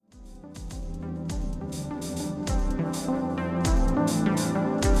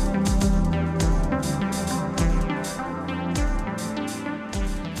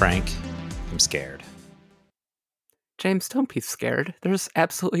Frank, I'm scared. James, don't be scared. There's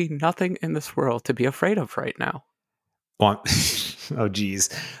absolutely nothing in this world to be afraid of right now. Well, oh, geez.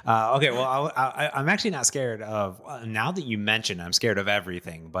 Okay, well, I'm actually not scared of. Now that you mention, I'm scared of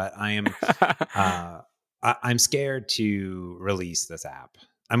everything. But I am. I'm scared to release this app.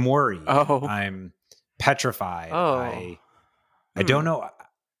 I'm worried. Oh. I'm petrified. Oh. I don't know.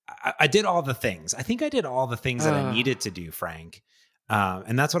 I did all the things. I think I did all the things that I needed to do, Frank.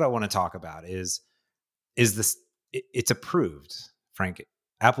 And that's what I want to talk about. Is this? It's approved, Frank.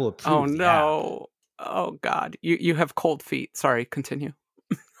 Apple approved. Oh, the app. no. Oh, God. You have cold feet. Sorry, continue.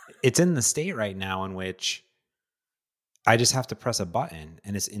 It's in the state right now in which I just have to press a button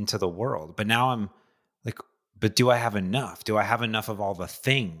and it's into the world. But now I'm like, but do I have enough? Do I have enough of all the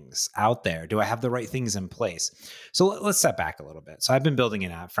things out there? Do I have the right things in place? So let's step back a little bit. So I've been building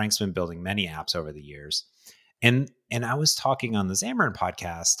an app. Frank's been building many apps over the years. And I was talking on the Xamarin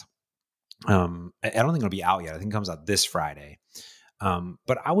podcast. I don't think it'll be out yet. I think it comes out this Friday.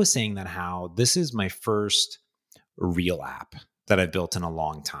 But I was saying that how this is my first real app that I've built in a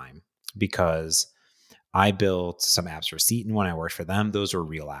long time, because I built some apps for Seton when I worked for them. Those were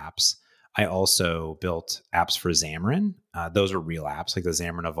real apps. I also built apps for Xamarin. Those are real apps, like the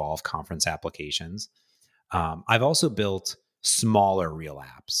Xamarin Evolve conference applications. I've also built smaller real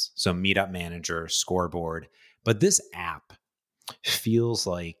apps, so Meetup Manager, Scoreboard. But this app feels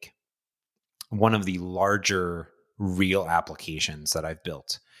like one of the larger real applications that I've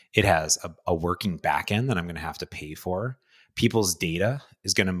built. It has a working backend that I'm going to have to pay for. People's data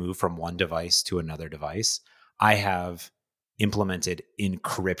is going to move from one device to another device. I have implemented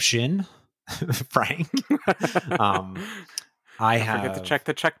encryption, Frank. I forget to check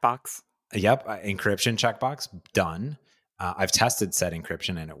the checkbox. Yep, encryption checkbox done. I've tested said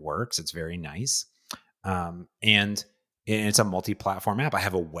encryption and it works. It's very nice. And it's a multi-platform app. I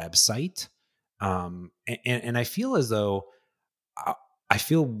have a website. And I feel as though I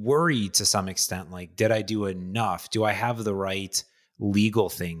feel worried to some extent, like, did I do enough? Do I have the right legal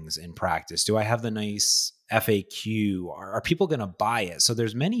things in practice? Do I have the nice FAQ? Are people going to buy it? So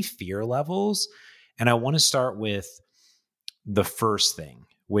there's many fear levels. And I want to start with the first thing,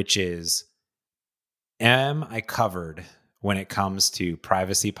 which is, am I covered when it comes to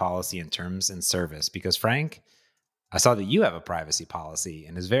privacy policy and terms and service? Because Frank, I saw that you have a privacy policy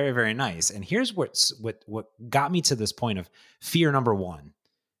and is very, very nice. And here's what got me to this point of fear number one,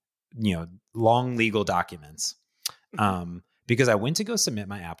 long legal documents. Because I went to go submit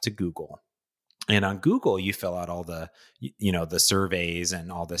my app to Google. And on Google, you fill out all the, the surveys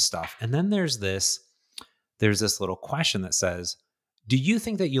and all this stuff. And then there's this little question that says, do you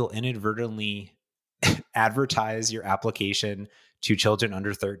think that you'll inadvertently advertise your application to children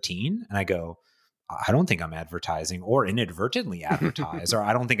under 13? And I go, I don't think I'm advertising or inadvertently advertise, or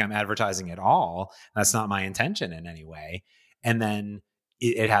I don't think I'm advertising at all. That's not my intention in any way. And then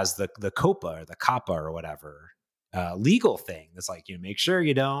it has the COPA or the COPPA or whatever legal thing that's like, make sure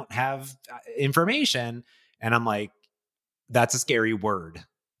you don't have information. And I'm like, that's a scary word.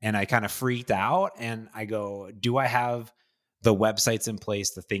 And I kind of freaked out and I go, do I have the websites in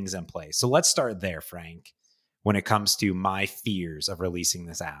place, the things in place? So let's start there, Frank, when it comes to my fears of releasing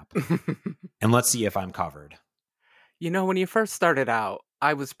this app. And let's see if I'm covered. When you first started out,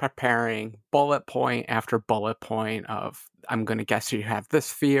 I was preparing bullet point after bullet point of, I'm going to guess you have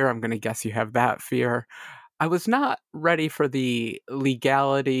this fear. I'm going to guess you have that fear. I was not ready for the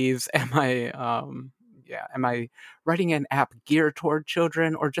legalities. Am I writing an app geared toward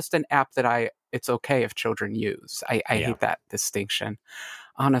children, or just an app that it's okay if children use? I hate that distinction.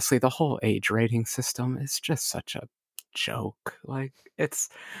 Honestly, the whole age rating system is just such a joke. Like, it's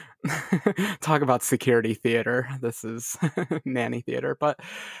talk about security theater. This is nanny theater. But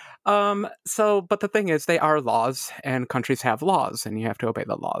the thing is, they are laws, and countries have laws, and you have to obey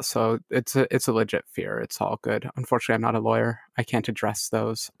the laws. So it's a legit fear. It's all good. Unfortunately, I'm not a lawyer. I can't address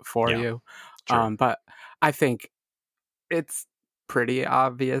those for you. Sure. But I think it's pretty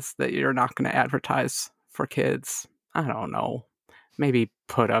obvious that you're not going to advertise for kids. I don't know. Maybe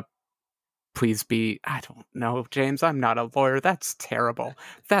put up, please be, I don't know, James, I'm not a lawyer. That's terrible.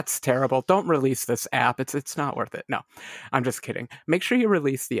 That's terrible. Don't release this app. It's not worth it. No, I'm just kidding. Make sure you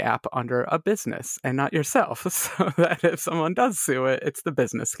release the app under a business and not yourself, so that if someone does sue it, it's the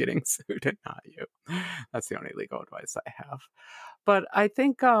business getting sued and not you. That's the only legal advice I have. But I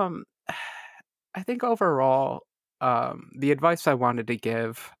think overall, the advice I wanted to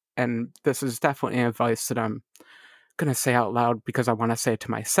give, and this is definitely advice that I'm going to say out loud because I want to say it to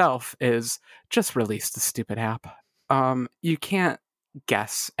myself, is just release the stupid app. You can't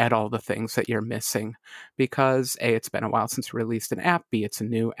guess at all the things that you're missing because A, it's been a while since you released an app, B, it's a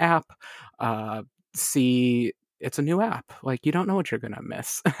new app, C, it's a new app. Like, you don't know what you're going to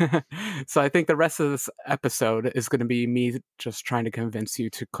miss. So I think the rest of this episode is going to be me just trying to convince you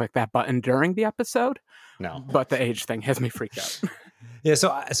to click that button during the episode. No. But the age thing has me freaked out. Yeah. So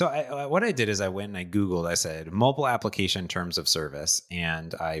what I did is I went and I Googled, I said mobile application terms of service,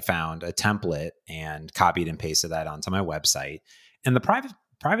 and I found a template and copied and pasted that onto my website. And the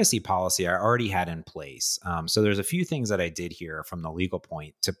privacy policy I already had in place. So there's a few things that I did here from the legal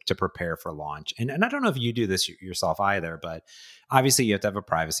point to prepare for launch. And I don't know if you do this yourself either, but obviously you have to have a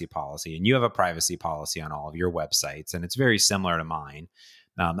privacy policy, and you have a privacy policy on all of your websites. And it's very similar to mine.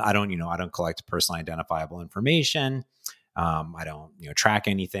 I don't collect personally identifiable information. I don't, track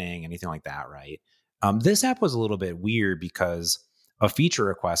anything like that. Right. This app was a little bit weird because a feature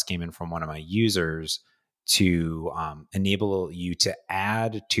request came in from one of my users to enable you to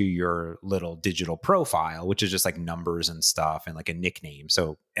add to your little digital profile, which is just like numbers and stuff and like a nickname.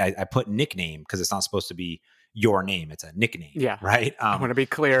 So I put nickname because it's not supposed to be your name. It's a nickname. Yeah. Right. I want to be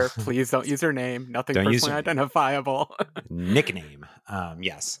clear. Please don't use your name. Nothing personally identifiable. Nickname.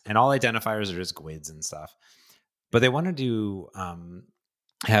 Yes. And all identifiers are just GUIDs and stuff. But they wanted to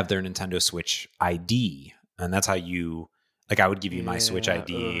have their Nintendo Switch ID. And that's how I would give you my Switch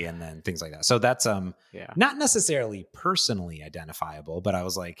ID and then things like that. So that's not necessarily personally identifiable, but I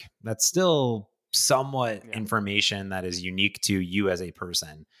was like, that's still somewhat information that is unique to you as a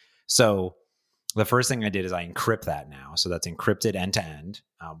person. So the first thing I did is I encrypt that now. So that's encrypted end to end,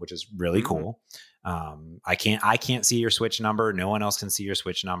 which is really cool. I can't see your Switch number. No one else can see your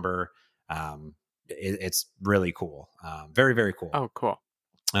Switch number. It's really cool. Very, very cool. Oh, cool.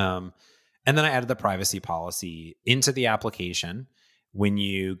 And then I added the privacy policy into the application. When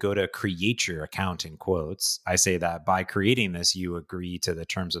you go to create your account in quotes, I say that by creating this, you agree to the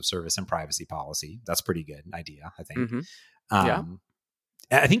terms of service and privacy policy. That's a pretty good idea, I think.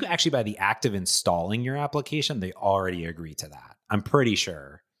 I think actually by the act of installing your application, they already agree to that. I'm pretty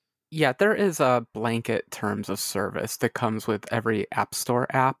sure. Yeah, there is a blanket terms of service that comes with every App Store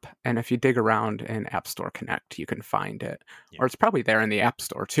app. And if you dig around in App Store Connect, you can find it. Yeah. Or it's probably there in the App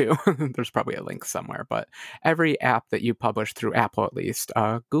Store too. There's probably a link somewhere. But every app that you publish through Apple, at least,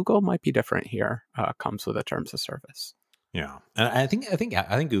 Google might be different here, comes with a terms of service. Yeah. And I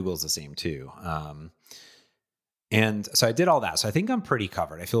think Google's the same too. And so I did all that. So I think I'm pretty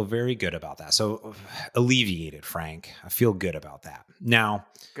covered. I feel very good about that. So alleviated, Frank. I feel good about that. Now,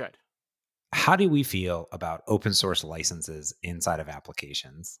 good. How do we feel about open source licenses inside of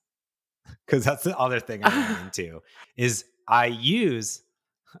applications? Because that's the other thing I'm into is I use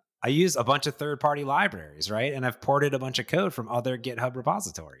a bunch of third-party libraries, right? And I've ported a bunch of code from other GitHub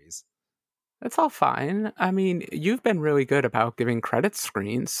repositories. That's all fine. I mean, you've been really good about giving credit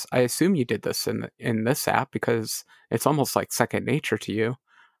screens. I assume you did this in this app because it's almost like second nature to you.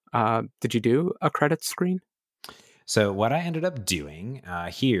 Did you do a credit screen? So what I ended up doing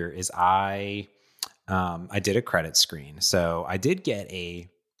here is I did a credit screen. So I did get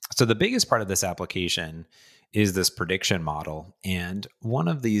so the biggest part of this application is this prediction model. And one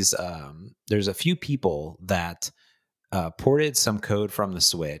of these, there's a few people that ported some code from the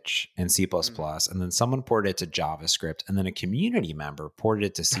Switch and C++, and then someone ported it to JavaScript, and then a community member ported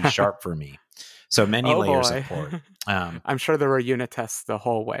it to C# for me. So many layers of port. I'm sure there were unit tests the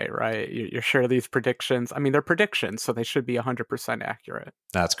whole way, right? You're sure these predictions, I mean, they're predictions, so they should be 100% accurate.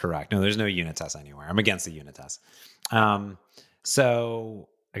 That's correct. No, there's no unit test anywhere. I'm against the unit test. So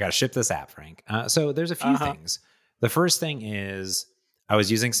I got to ship this app, Frank. So there's a few things. The first thing is I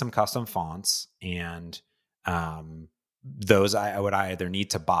was using some custom fonts, and those I would either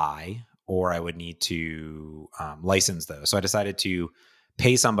need to buy or I would need to license those. So I decided to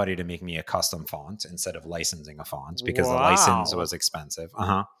pay somebody to make me a custom font instead of licensing a font because the license was expensive.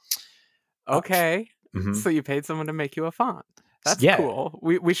 Okay. So you paid someone to make you a font. That's cool.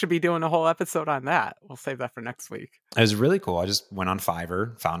 We should be doing a whole episode on that. We'll save that for next week. It was really cool. I just went on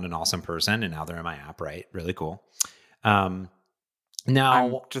Fiverr, found an awesome person, and now they're in my app, right? Really cool. Now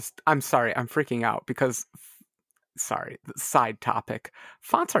I'm sorry. I'm freaking out because side topic.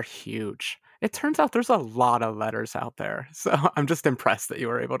 Fonts are huge. It turns out there's a lot of letters out there. So I'm just impressed that you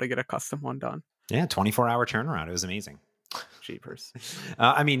were able to get a custom one done. Yeah, 24-hour turnaround. It was amazing. Jeepers.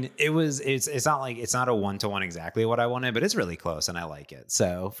 I mean, it's not like it's not a one-to-one exactly what I wanted, but it's really close and I like it.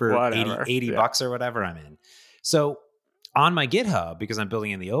 So for $80 or whatever, I'm in. So on my GitHub, because I'm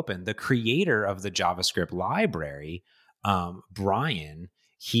building in the open, the creator of the JavaScript library, Brian,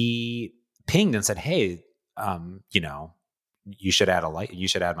 he pinged and said, hey, you should add you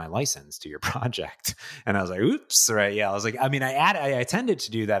should add my license to your project. And I was like, oops, right? Yeah. I was like, I mean, I tended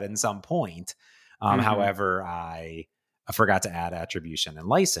to do that in some point. However, I forgot to add attribution and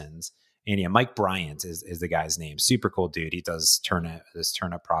license. And yeah, Mike Bryant is the guy's name. Super cool dude. He does this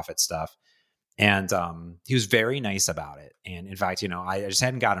turnip profit stuff. And he was very nice about it. And in fact, I just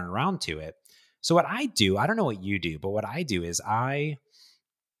hadn't gotten around to it. So what I do, I don't know what you do, but what I do is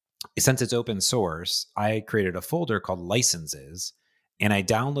since it's open source, I created a folder called licenses, and I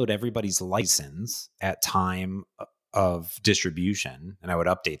download everybody's license at time of distribution, and I would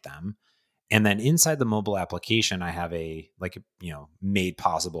update them. And then inside the mobile application, I have made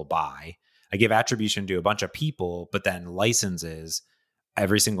possible by. I give attribution to a bunch of people, but then licenses,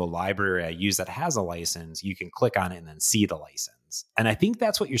 every single library I use that has a license, you can click on it and then see the license. And I think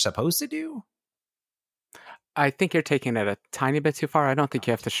that's what you're supposed to do. I think you're taking it a tiny bit too far. I don't think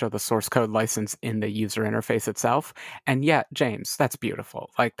you have to show the source code license in the user interface itself. And yet, James, that's beautiful.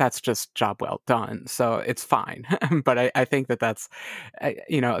 Like, that's just job well done. So it's fine. But I think that's,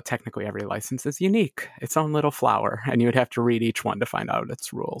 technically every license is unique, its own little flower. And you would have to read each one to find out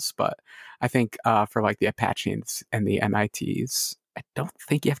its rules. But I think for like the Apaches and the MITs, I don't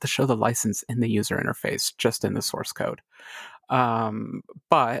think you have to show the license in the user interface, just in the source code.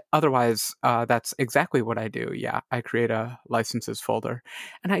 But otherwise, that's exactly what I do. Yeah, I create a licenses folder,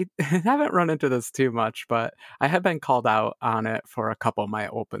 and I haven't run into this too much, but I have been called out on it for a couple of my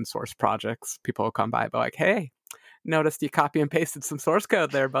open source projects. People will come by and be like, "Hey, noticed you copy and pasted some source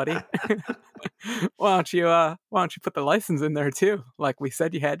code there, buddy. why don't you put the license in there too, like we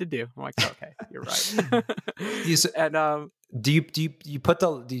said you had to do?" I'm like, "Okay, you're right." And do you put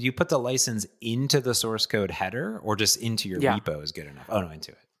the license into the source code header, or just into your repo is good enough? Oh no,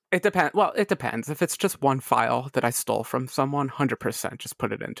 into it. It depends. Well, it depends. If it's just one file that I stole from someone, 100% just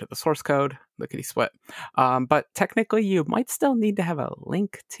put it into the source code, lickety split. But technically, you might still need to have a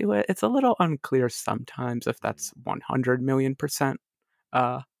link to it. It's a little unclear sometimes if that's 100 million percent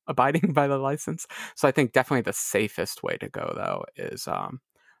abiding by the license. So I think definitely the safest way to go, though, is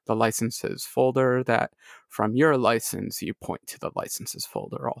the licenses folder, that from your license, you point to the licenses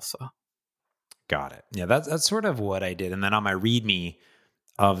folder also. Got it. Yeah, that's sort of what I did. And then on my README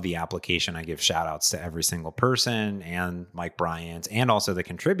of the application, I give shout outs to every single person and Mike Bryant and also the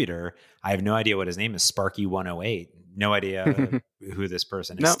contributor. I have no idea what his name is. Sparky108. No idea who this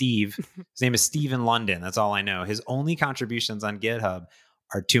person is. Nope. Steve. His name is Steve in London. That's all I know. His only contributions on GitHub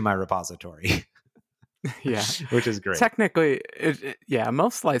are to my repository. Yeah, which is great. Technically,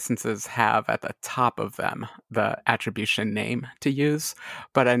 most licenses have at the top of them the attribution name to use,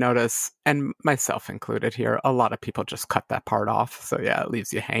 but I notice, and myself included here, a lot of people just cut that part off. So yeah, it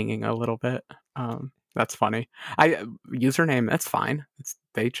leaves you hanging a little bit. That's funny. Username, that's fine.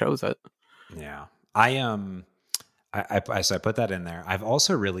 They chose it. Yeah, so I put that in there. I've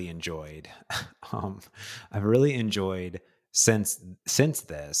also really enjoyed. Since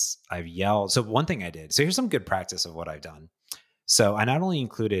this, I've yelled. So one thing I did. So here's some good practice of what I've done. So I not only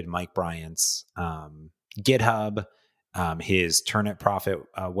included Mike Bryant's GitHub, his Turnip Profit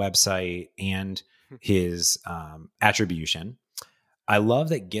website, and his attribution. I love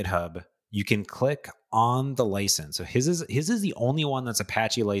that GitHub, you can click on the license. So his is the only one that's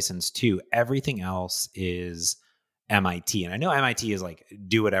Apache licensed too. Everything else is MIT. And I know MIT is like,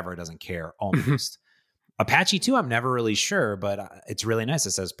 do whatever, it doesn't care almost. Apache too, I'm never really sure, but it's really nice.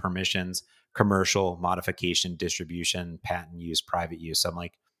 It says permissions, commercial, modification, distribution, patent use, private use. So I'm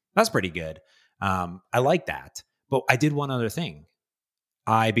like, that's pretty good. I like that. But I did one other thing.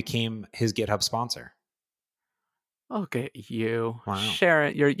 I became his GitHub sponsor. Look at you. Wow.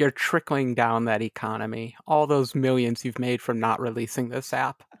 Sharon, you're trickling down that economy. All those millions you've made from not releasing this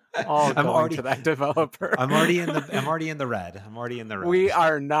app. All going to that developer. I'm already in the red. We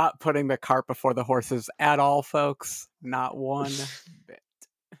are not putting the cart before the horses at all, folks. Not one bit.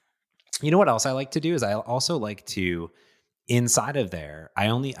 You know what else I like to do is I also like to, inside of there, I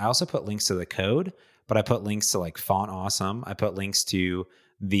also put links to the code, but I put links to like Font Awesome. I put links to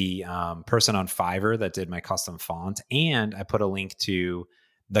the person on Fiverr that did my custom font, and I put a link to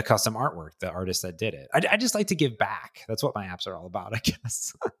the custom artwork, the artist that did it. I just like to give back. That's what my apps are all about, I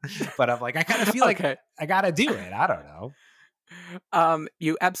guess. But I'm like, I kind of feel like I got to do it. I don't know.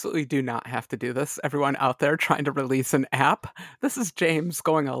 You absolutely do not have to do this. Everyone out there trying to release an app. This is James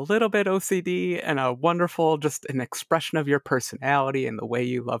going a little bit OCD and a wonderful, just an expression of your personality and the way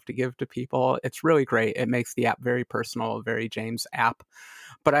you love to give to people. It's really great. It makes the app very personal, a very James app.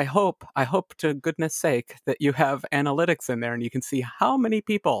 But I hope to goodness sake that you have analytics in there and you can see how many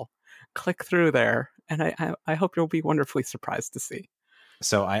people click through there. And I hope you'll be wonderfully surprised to see.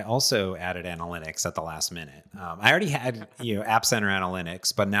 So I also added analytics at the last minute. I already had App Center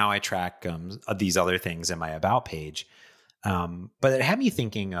analytics, but now I track these other things in my about page. But it had me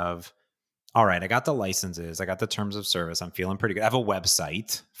thinking of, all right, I got the licenses, I got the terms of service. I'm feeling pretty good. I have a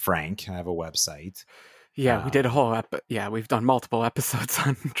website, Frank. I have a website. Yeah, we did a whole yeah, we've done multiple episodes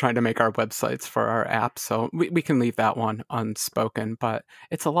on trying to make our websites for our app, so we can leave that one unspoken, but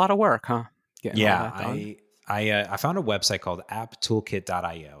it's a lot of work, huh? Getting all Yeah, that done. I found a website called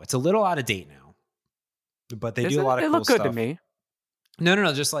apptoolkit.io. It's a little out of date now, but they Is do a it? lot of It cool looked good to stuff. me.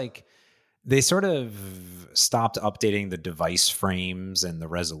 No, just like they sort of stopped updating the device frames and the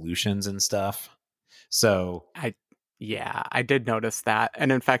resolutions and stuff. So, Yeah, I did notice that,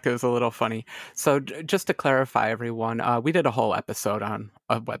 and in fact, it was a little funny. So, just to clarify, everyone, we did a whole episode on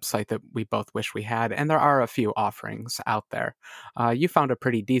a website that we both wish we had, and there are a few offerings out there. You found a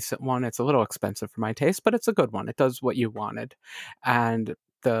pretty decent one. It's a little expensive for my taste, but it's a good one. It does what you wanted, and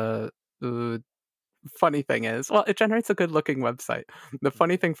the funny thing is, well, it generates a good looking website. The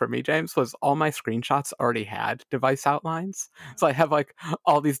funny thing for me, James, was all my screenshots already had device outlines. So I have like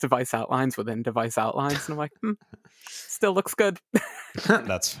all these device outlines within device outlines, and I'm like, still looks good.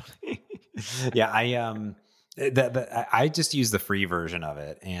 that's funny. Yeah, I just use the free version of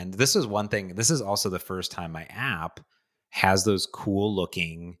it, and this is one thing. This is also the first time my app has those cool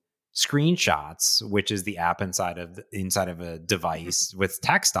looking screenshots, which is the app inside of a device with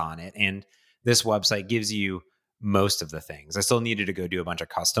text on it. And this website gives you most of the things. I still needed to go do a bunch of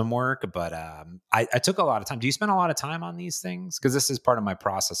custom work, but I took a lot of time. Do you spend a lot of time on these things? Because this is part of my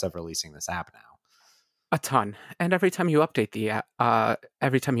process of releasing this app now. A ton. And every time you update the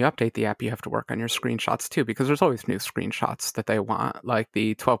app, you have to work on your screenshots too, because there's always new screenshots that they want. Like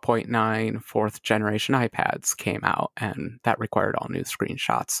the 12.9 fourth generation iPads came out, and that required all new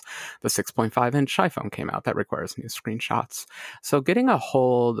screenshots. The 6.5-inch iPhone came out, that requires new screenshots. So getting a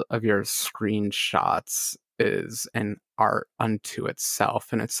hold of your screenshots is an art unto itself,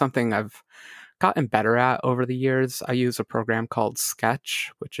 and it's something I've gotten better at over the years. I use a program called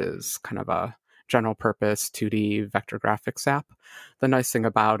Sketch, which is kind of a general purpose 2D vector graphics app. The nice thing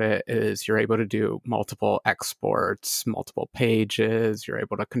about it is you're able to do multiple exports, multiple pages, you're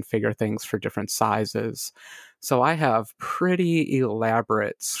able to configure things for different sizes. So I have pretty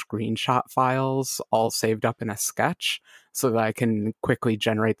elaborate screenshot files all saved up in a Sketch so that I can quickly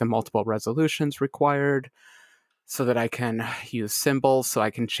generate the multiple resolutions required, so that I can use symbols, so I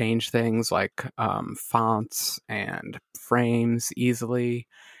can change things like fonts and frames easily.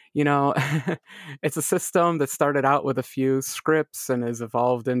 You know, it's a system that started out with a few scripts and has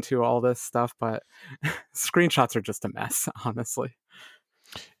evolved into all this stuff, but screenshots are just a mess, honestly.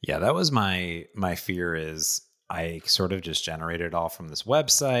 Yeah, that was my fear is I sort of just generated it all from this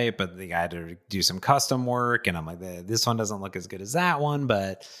website, but I had to do some custom work, and I'm like, this one doesn't look as good as that one,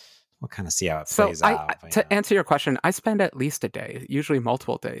 but we'll kind of see how it So plays out. But, to answer your question, I spend at least a day, usually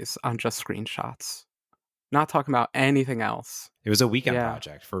multiple days, on just screenshots. Not talking about anything else. it was a weekend Yeah.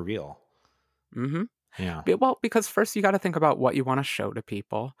 project for real. Mm-hmm. Yeah. Well, because first you got to think about what you want to show to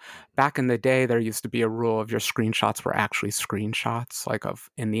people. Back in the day, there used to be a rule of your screenshots were actually screenshots, like of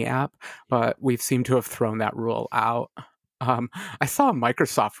in the app, but we've seemed to have thrown that rule out. Um, I saw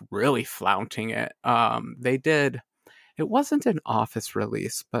Microsoft really flaunting it. They did. It wasn't an Office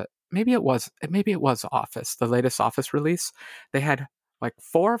release, but maybe it was. Maybe it was Office, the latest Office release. They had like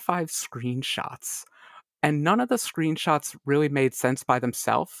 4 or 5 screenshots, and none of the screenshots really made sense by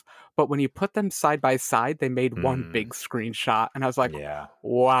themselves, but when you put them side by side, they made one big screenshot. And I was like, Yeah.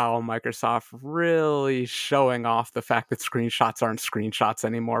 wow, Microsoft really showing off the fact that screenshots aren't screenshots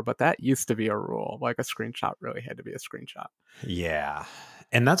anymore. But that used to be a rule. Like a screenshot really had to be a screenshot. Yeah.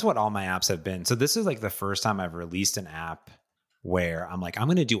 And that's what all my apps have been. So this is like the first time I've released an app where I'm like, I'm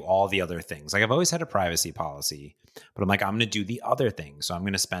going to do all the other things. Like I've always had a privacy policy, but I'm like, I'm going to do the other things. So I'm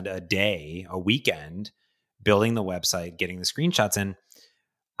going to spend a day, a weekend building the website, getting the screenshots. And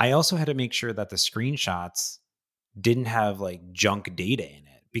I also had to make sure that the screenshots didn't have like junk data in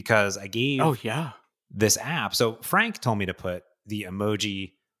it because I Oh, gave yeah. this app. So Frank told me to put the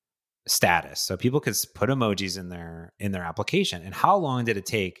emoji status so people could put emojis in their application. And how long did it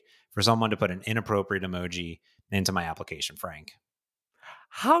take for someone to put an inappropriate emoji into my application, Frank?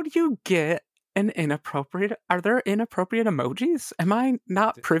 How do you get an inappropriate? Are there inappropriate emojis? Am I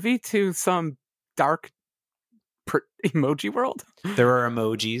not privy to some dark emoji world? There are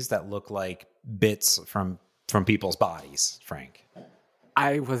emojis that look like bits from people's bodies, Frank.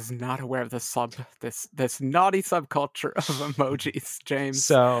 I was not aware of this naughty subculture of emojis, James.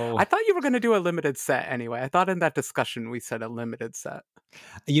 So I thought you were going to do a limited set anyway. I thought in that discussion we said a limited set.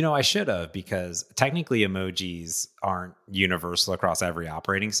 I should have, because technically emojis aren't universal across every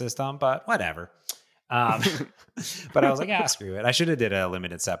operating system, but whatever. Um, but I was like, screw it. I should have did a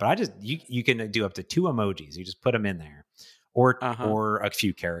limited set, but you can do up to 2 emojis. You just put them in there, or Uh-huh. or a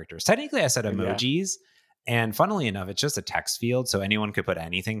few characters. Technically, I said Yeah. emojis, and funnily enough, it's just a text field, so anyone could put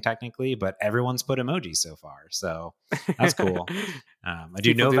anything technically. But everyone's put emojis so far, so that's cool. I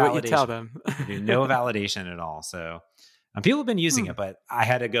do People no do what you tell validation. them. I do no validation at all. So people have been using Hmm. it, but I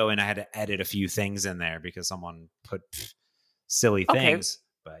had to go and I had to edit a few things in there because someone put silly Okay, things.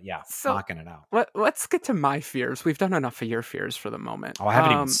 But yeah, so knocking it out. let's get to my fears. We've done enough of your fears for the moment. Oh, I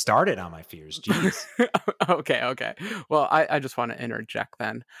haven't even started on my fears. Jeez. Okay. Well, I just want to interject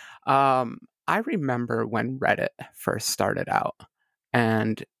then. I remember when Reddit first started out,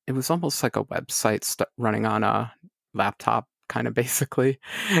 and it was almost like a website running on a laptop, kind of basically.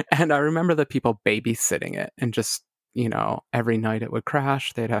 And I remember the people babysitting it, and just, every night it would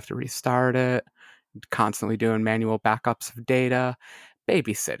crash. They'd have to restart it, constantly doing manual backups of data,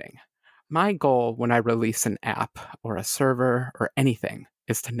 babysitting. My goal when I release an app or a server or anything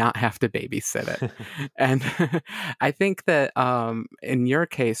is to not have to babysit it. And I think that in your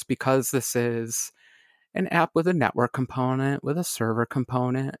case, because this is an app with a network component, with a server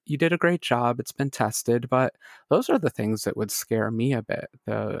component, you did a great job. It's been tested, but those are the things that would scare me a bit.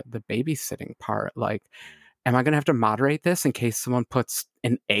 The babysitting part, like, am I going to have to moderate this in case someone puts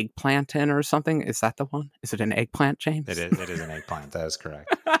an eggplant in or something? Is that the one? Is it an eggplant, It James? is. It is an eggplant. That is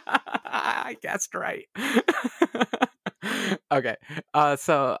correct. I guessed right. Okay.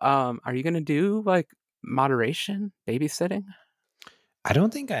 Are you going to do like moderation, babysitting? I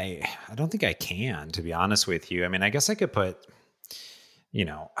don't think I can, to be honest with you. I mean, I guess I could put,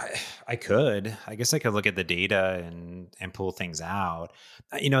 I could. I guess I could look at the data and pull things out.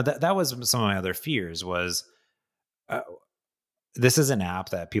 That was some of my other fears was, uh, this is an app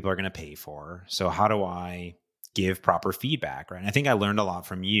that people are going to pay for. So how do I give proper feedback, right? And I think I learned a lot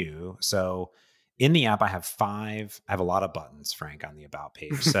from you. So in the app, I have a lot of buttons, Frank, on the about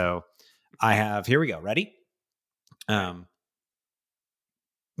page. So I have, here we go. Ready? Right. Um,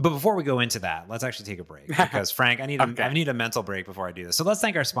 but before we go into that, let's actually take a break because Frank, I Okay. need a mental break before I do this. So let's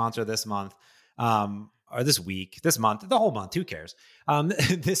thank our sponsor this month, or this week, this month, the whole month. Who cares?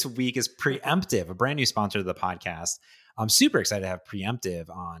 This week is Preemptive, a brand new sponsor of the podcast. I'm super excited to have Preemptive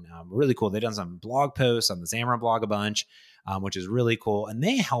on. Really cool. They've done some blog posts on the Xamarin blog a bunch, which is really cool, and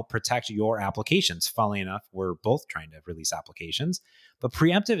they help protect your applications. Funnily enough, we're both trying to release applications, but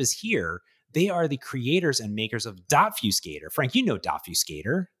Preemptive is here. They are the creators and makers of Dotfuscator. Frank, you know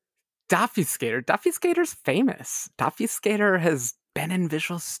Dotfuscator. Dotfuscator. Dotfuscator's famous. Dotfuscator has been in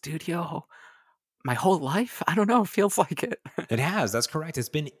Visual Studio my whole life. I don't know. It feels like it. It has. That's correct. It's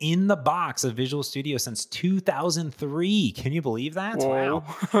been in the box of Visual Studio since 2003. Can you believe that? Whoa.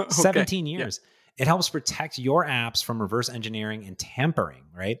 Wow. Okay. 17 Yeah. years. It helps protect your apps from reverse engineering and tampering,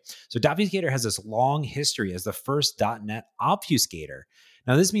 right? So Obfuscator has this long history as the first .NET obfuscator.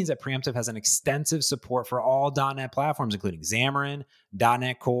 Now, this means that Preemptive has an extensive support for all .NET platforms, including Xamarin,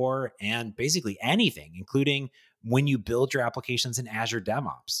 .NET Core, and basically anything, including when you build your applications in Azure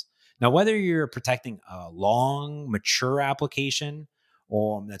DevOps. Now, whether you're protecting a long, mature application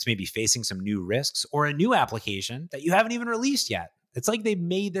or that's maybe facing some new risks, or a new application that you haven't even released yet, it's like they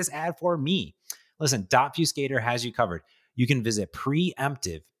made this ad for me. Listen, Dotfuscator has you covered. You can visit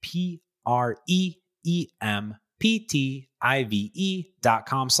Preemptive,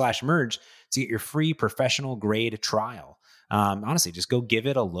 PREEMPTIVE.com/merge to get your free professional grade trial. Honestly, just go give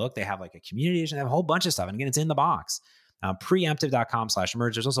it a look. They have like a community edition, they have a whole bunch of stuff. And again, it's in the box.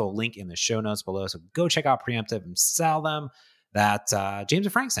 Preemptive.com/merge. There's also a link in the show notes below. So go check out Preemptive and sell them that James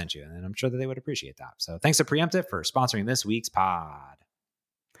and Frank sent you. And I'm sure that they would appreciate that. So thanks to Preemptive for sponsoring this week's pod.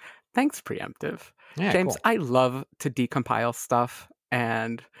 Thanks, Preemptive. Yeah, James, cool. I love to decompile stuff,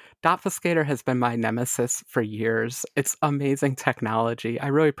 and Dotfuscator has been my nemesis for years. It's amazing technology. I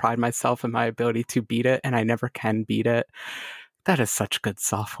really pride myself in my ability to beat it, and I never can beat it. That is such good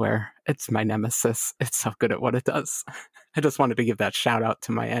software. It's my nemesis. It's so good at what it does. I just wanted to give that shout out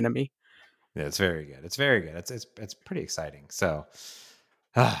to my enemy. Yeah, it's very good. It's very good. It's pretty exciting. So,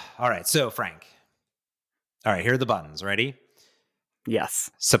 all right. So Frank, all right. Here are the buttons. Ready? Yes.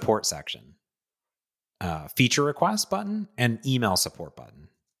 Support section, feature request button, and email support button.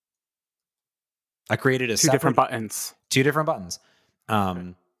 I created a Two separate different buttons. two different buttons.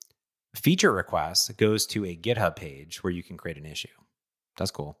 Okay. Feature request goes to a GitHub page where you can create an issue.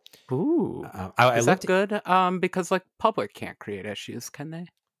 That's cool. Ooh. I Is that looked. good? Because like public can't create issues, can they?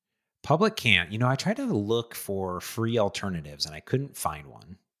 Public can't. I tried to look for free alternatives and I couldn't find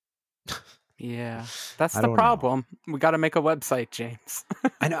one. Yeah, that's I the don't know. problem. We got to make a website, James.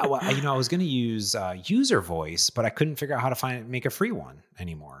 I know. Well, I was going to use user voice, but I couldn't figure out how to make a free one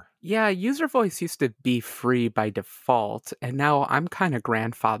anymore. Yeah, user voice used to be free by default, and now I'm kind of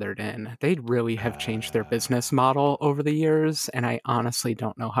grandfathered in. They really have changed their Uh, business model over the years, and I honestly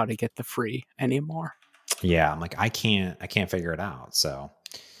don't know how to get the free anymore. yeah, I'm like, I can't figure it out. So,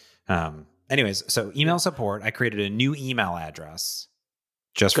 anyways, so email Yeah. support. I created a new email address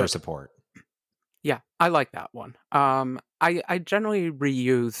just for Good. support. Yeah, I like that one. I generally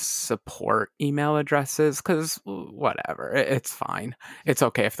reuse support email addresses because whatever, it's fine. It's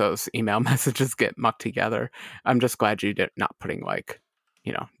okay if those email messages get mucked together. I'm just glad you did not putting like,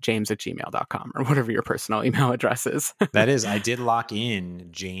 james@gmail.com or whatever your personal email address is. That is, I did lock in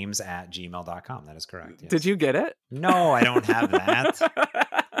james@gmail.com. That is correct. Did Yes. you get it? No, I don't have that.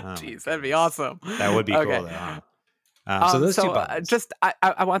 Oh my Jeez, that'd be goodness. awesome. That would be Okay. cool though, huh? So those two buttons. Just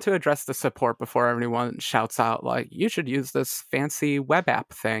I want to address the support before everyone shouts out like you should use this fancy web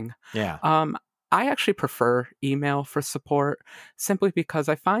app thing. Yeah. Um, I actually prefer email for support simply because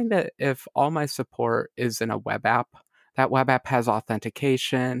I find that if all my support is in a web app, that web app has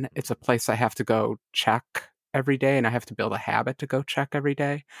authentication. It's a place I have to go check every day, and I have to build a habit to go check every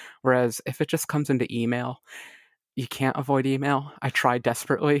day. Whereas if it just comes into email, you can't avoid email. I tried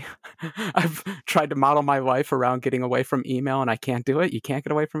desperately. I've tried to model my life around getting away from email, and I can't do it. You can't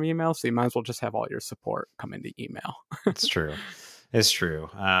get away from email, so you might as well just have all your support come into email. It's true. It's true.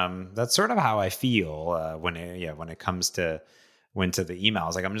 That's sort of how I feel when it comes to the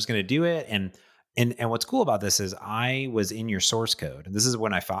emails. Like I'm just going to do it, and what's cool about this is I was in your source code, and this is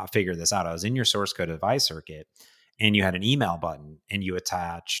when I figured this out. I was in your source code of iCircuit, and you had an email button, and you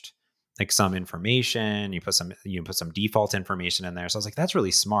attached like some information. You put some default information in there. So I was like, that's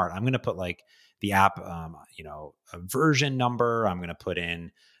really smart. I'm going to put like the app, a version number. I'm going to put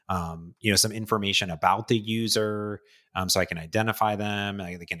in some information about the user, so I can identify them.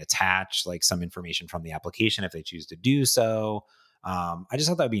 They can attach like some information from the application if they choose to do so. I just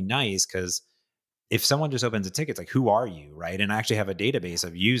thought that would be nice because if someone just opens a ticket, it's like, who are you, right? And I actually have a database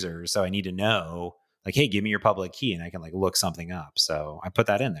of users, so I need to know, like, hey, give me your public key, and I can like look something up. So I put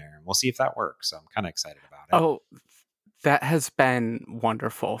that in there, and we'll see if that works. So I'm kind of excited about it. Oh, that has been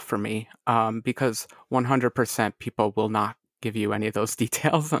wonderful for me because 100% people will not give you any of those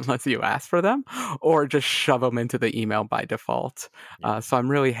details unless you ask for them or just shove them into the email by default. Yeah. So I'm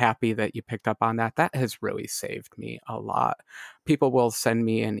really happy that you picked up on that. That has really saved me a lot. People will send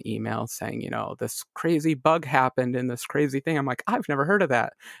me an email saying, this crazy bug happened in this crazy thing. I'm like, I've never heard of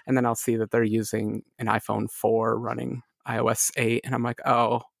that. And then I'll see that they're using an iPhone 4 running iOS 8. And I'm like,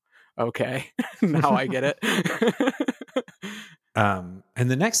 oh, okay. Now I get it. And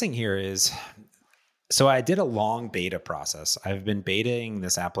the next thing here is, so I did a long beta process. I've been betaing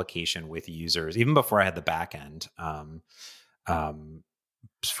this application with users even before I had the back end,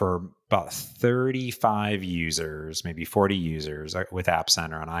 for about 35 users, maybe 40 users with App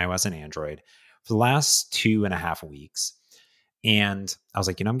Center on iOS and Android for the last 2.5 weeks. And I was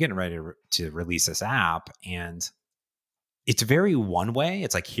like, I'm getting ready to release this app, and it's very one way.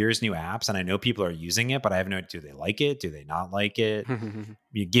 It's like, here's new apps, and I know people are using it, but I have no, do they like it? Do they not like it?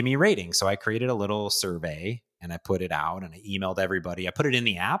 You give me ratings. So I created a little survey and I put it out and I emailed everybody. I put it in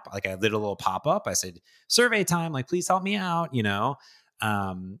the app. Like I did a little pop-up. I said, survey time, like, please help me out,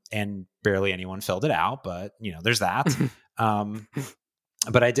 and barely anyone filled it out, but there's that.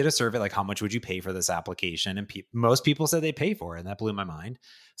 But I did a survey, like, how much would you pay for this application? And most people said they pay for it, and that blew my mind.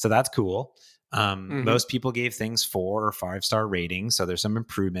 So that's cool. Most people gave things 4 or 5-star ratings. So there's some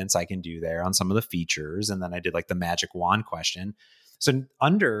improvements I can do there on some of the features. And then I did like the magic wand question. So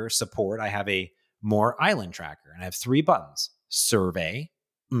under support, I have a more island tracker, and I have 3 buttons: survey,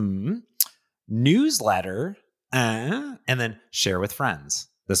 newsletter, and then share with friends.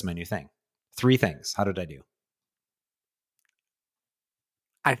 This is my new thing. 3 things. How did I do?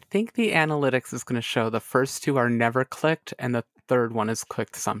 I think the analytics is going to show the first 2 are never clicked and the third one is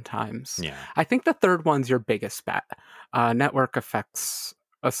clicked sometimes. Yeah. I think the third one's your biggest bet. Network effects,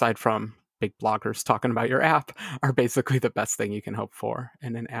 aside from big bloggers talking about your app, are basically the best thing you can hope for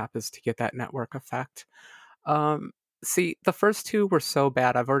in an app, is to get that network effect. See, the first 2 were so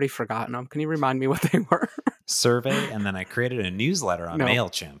bad, I've already forgotten them. Can you remind me what they were? Survey, and then I created a newsletter on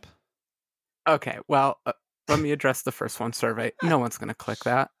MailChimp. Okay, well, let me address the first one, survey. No one's going to click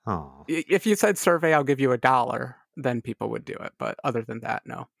that. Oh. If you said survey, I'll give you $1, then people would do it. But other than that,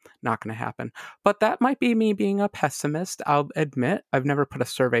 no, not going to happen. But that might be me being a pessimist. I'll admit I've never put a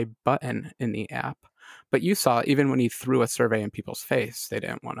survey button in the app. But you saw, even when you threw a survey in people's face, they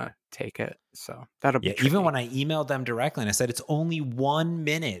didn't want to take it. So that'll be Yeah, tricky. even when I emailed them directly and I said it's only 1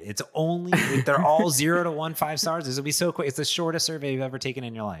 minute, it's only they're all 0 to 1 5 stars. This will be so quick. It's the shortest survey you've ever taken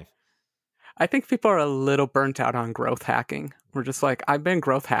in your life. I think people are a little burnt out on growth hacking. We're just like, I've been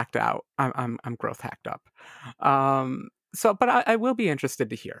growth hacked out. I'm growth hacked up. But I will be interested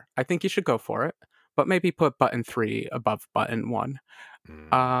to hear. I think you should go for it, but maybe put button 3 above button 1.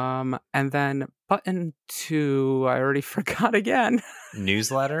 And then button 2, I already forgot again.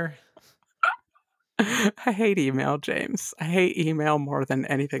 Newsletter. I hate email, James. I hate email more than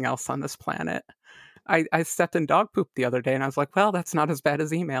anything else on this planet. I stepped in dog poop the other day and I was like, well, that's not as bad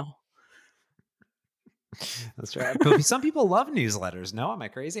as email. That's right. But some people love newsletters. No, am I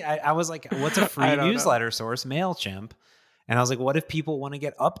crazy? I was like, what's a free newsletter source? MailChimp. And I was like, what if people want to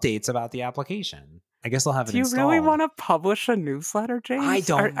get updates about the application? I guess they'll have it installed. Do you really want to publish a newsletter, James? I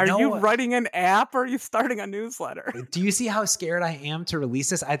don't know. Are you writing an app or are you starting a newsletter? Do you see how scared I am to release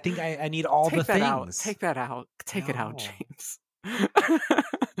this? I think I need all the things. Take that out. Take it out, James.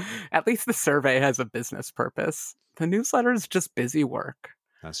 At least the survey has a business purpose. The newsletter is just busy work.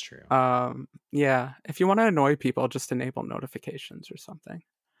 That's true. Yeah. If you want to annoy people, just enable notifications or something.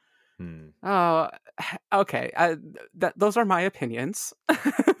 Oh, okay. Those are my opinions.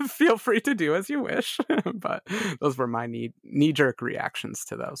 Feel free to do as you wish, but those were my knee-jerk reactions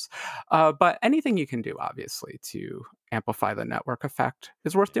to those. But anything you can do, obviously, to amplify the network effect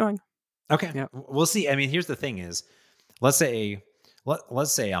is worth doing. Okay, yeah. We'll see. I mean, here's the thing: is let's say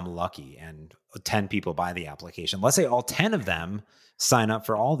I'm lucky and 10 people buy the application. Let's say all 10 of them sign up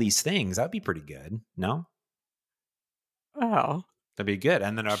for all these things. That'd be pretty good. No? Oh. That'd be good.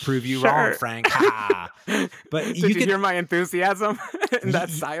 And then I'll prove you wrong, Frank. But Did you hear my enthusiasm in that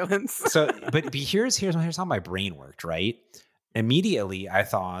silence? But here's how my brain worked, right? Immediately I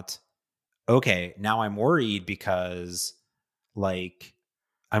thought, okay, now I'm worried because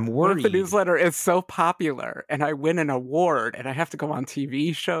I'm worried. What if the newsletter is so popular and I win an award and I have to go on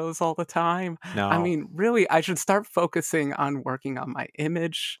TV shows all the time? No. I mean, really, I should start focusing on working on my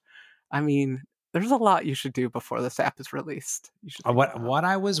image. I mean, there's a lot you should do before this app is released. What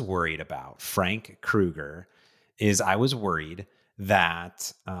I was worried about, Frank Krueger, is I was worried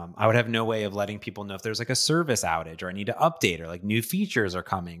that I would have no way of letting people know if there's like a service outage or I need to update or like new features are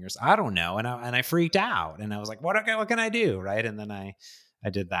coming or I don't know. And I freaked out and I was like, what can I do? Right. And then I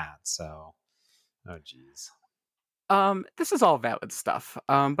did that. So, oh geez. This is all valid stuff.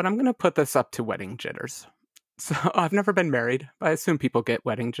 But I'm going to put this up to wedding jitters. So I've never been married, but I assume people get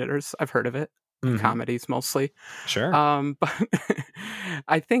wedding jitters. I've heard of it. Mm-hmm. Comedies mostly. Sure. But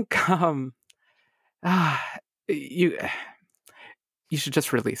I think you should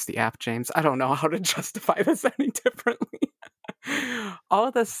just release the app, James. I don't know how to justify this any differently. All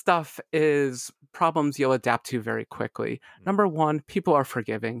of this stuff is problems you'll adapt to very quickly. Number one, people are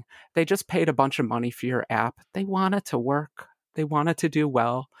forgiving. They just paid a bunch of money for your app. They want it to work. They want it to do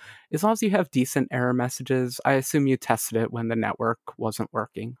well. As long as you have decent error messages, I assume you tested it when the network wasn't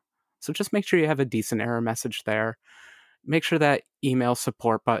working. So just make sure you have a decent error message there. Make sure that email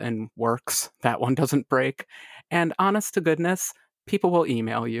support button works. That one doesn't break. And honest to goodness, people will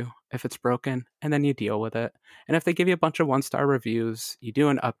email you if it's broken, and then you deal with it. And if they give you a bunch of 1-star reviews, you do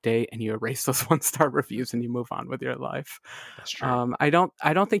an update and you erase those 1-star reviews and you move on with your life. That's true. I don't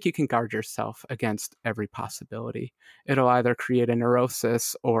think you can guard yourself against every possibility. It'll either create a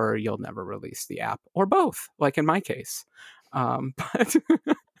neurosis or you'll never release the app, or both, like in my case. But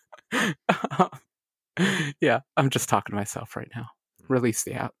yeah, I'm just talking to myself right now. Release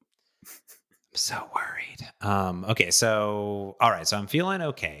the app. I'm so worried. Okay, so all right, so I'm feeling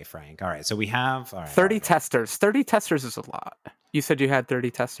okay, Frank. All right, so we have 30 testers. 30 testers is a lot. You said you had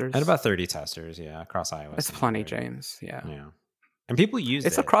 30 testers? I had about 30 testers, yeah, across iOS. It's plenty, James. Yeah. And people use it.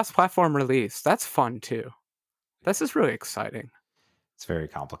 It's a cross-platform release. That's fun too. This is really exciting. It's very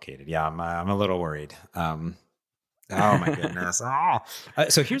complicated. Yeah, I'm a little worried. Oh my goodness.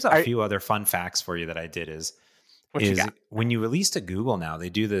 So here's a few other fun facts for you that I did is when you release to Google now, they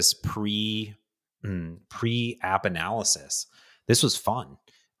do this pre-app analysis. This was fun.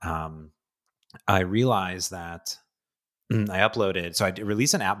 I realized that I uploaded, so I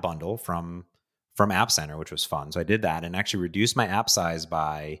released an app bundle from App Center, which was fun. So I did that and actually reduced my app size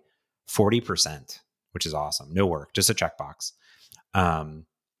by 40%, which is awesome. No work, just a checkbox.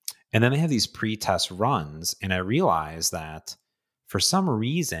 And then they have these pre-test runs. And I realized that for some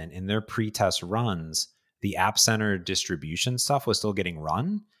reason in their pre-test runs, the App Center distribution stuff was still getting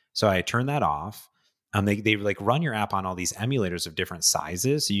run. So I turned that off. They like run your app on all these emulators of different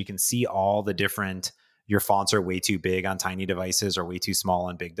sizes. So you can see all the different, your fonts are way too big on tiny devices or way too small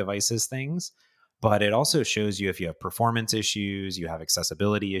on big devices things. but it also shows you if you have performance issues, you have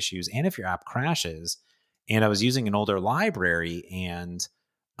accessibility issues, and if your app crashes. And I was using an older library, and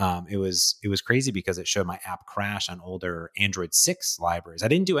it was crazy because it showed my app crash on older Android 6 libraries. I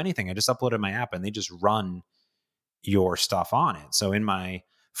didn't do anything. I just uploaded my app, and they just run your stuff on it. So in my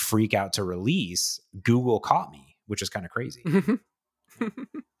freak out to release, Google caught me, which is kind of crazy.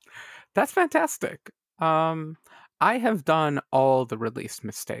 That's fantastic. I have done all the release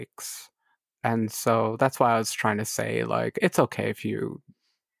mistakes. And so that's why I was trying to say, like, it's okay if you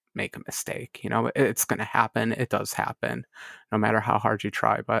make a mistake. It's going to happen. It does happen, no matter how hard you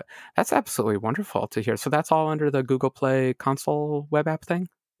try. But that's absolutely wonderful to hear. So that's all under the Google Play console web app thing?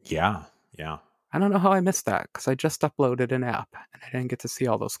 Yeah. Yeah. I don't know how I missed that because I just uploaded an app and I didn't get to see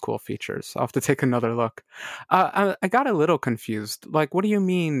all those cool features. I'll have to take another look. I got a little confused. Like, what do you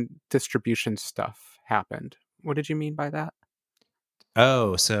mean distribution stuff happened? What did you mean by that?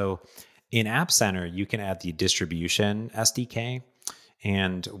 Oh, so in App Center, you can add the distribution SDK.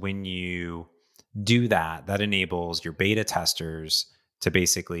 And when you do that, that enables your beta testers to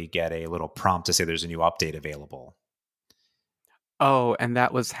basically get a little prompt to say there's a new update available. Oh, and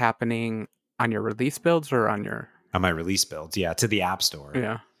that was happening on your release builds or on my release builds? Yeah, to the App Store.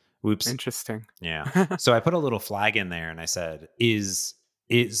 Yeah. Whoops. Interesting. Yeah. So I put a little flag in there and I said, is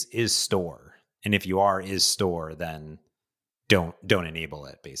store. And if you are is store, then don't enable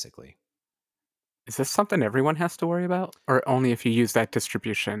it, basically. Is this something everyone has to worry about? Or only if you use that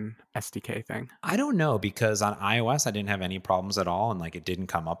distribution SDK thing? I don't know, because on iOS, I didn't have any problems at all. And like it didn't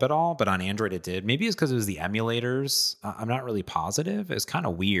come up at all. But on Android, it did. Maybe it's because it was the emulators. I'm not really positive. It's kind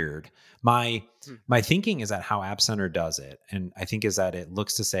of weird. My thinking is that how App Center does it. And I think is that it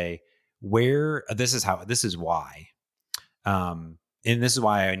looks to say where this is why. And this is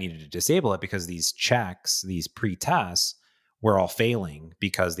why I needed to disable it, because these checks, these pre-tests, were all failing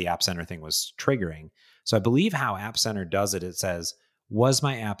because the App Center thing was triggering. So I believe how App Center does it, it says, was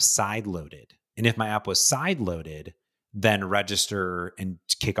my app side loaded? And if my app was side loaded, then register and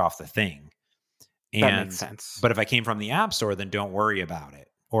kick off the thing. And, that makes sense. But if I came from the App Store, then don't worry about it,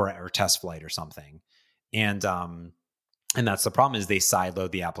 or test flight or something. And that's the problem, is they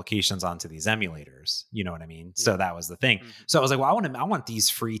sideload the applications onto these emulators. You know what I mean? Yeah. So that was the thing. Mm-hmm. So I was like, well, I want these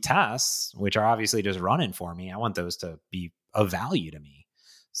free tests, which are obviously just running for me. I want those to be of value to me.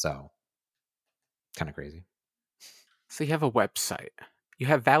 So kind of crazy. So you have a website. You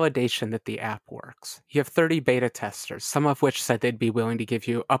have validation that the app works. You have 30 beta testers, some of which said they'd be willing to give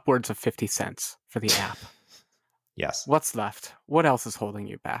you upwards of 50 cents for the app. Yes. What's left? What else is holding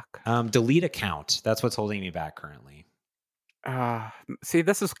you back? Delete account. That's what's holding me back currently. See,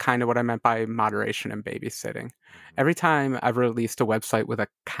 this is kind of what I meant by moderation and babysitting. Every time I've released a website with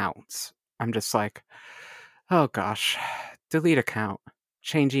accounts, I'm just like, oh gosh, delete account,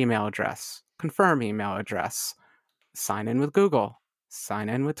 change email address, confirm email address, sign in with Google, sign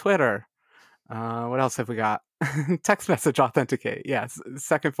in with Twitter. What else have we got? Text message authenticate. Yes,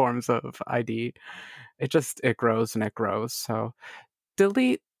 second forms of ID. It grows and it grows. So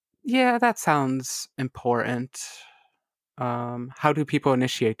delete. Yeah, that sounds important. How do people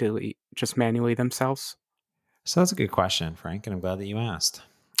initiate delete? Just manually themselves? So that's a good question, Frank, and I'm glad that you asked.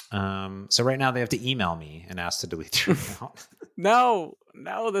 So right now they have to email me and ask to delete their account. No,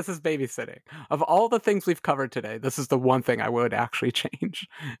 this is babysitting. Of all the things we've covered today, this is the one thing I would actually change,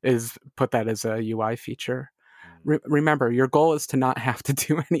 is put that as a UI feature. Remember, your goal is to not have to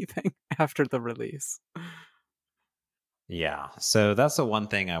do anything after the release. Yeah, so that's the one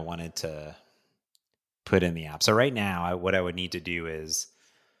thing I wanted to put in the app. So right now, what I would need to do is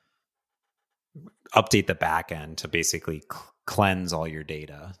update the backend to basically cleanse all your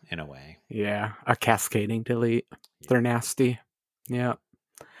data in a way. Yeah, a cascading delete. Yeah. They're nasty. Yeah.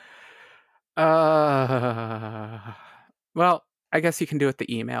 Well, I guess you can do it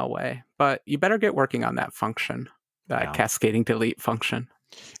the email way, but you better get working on that function, that cascading delete function.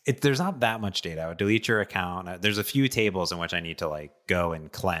 There's not that much data. I would delete your account. There's a few tables in which I need to like go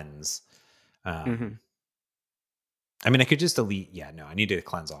and cleanse. I mean, I could just delete. Yeah, no, I need to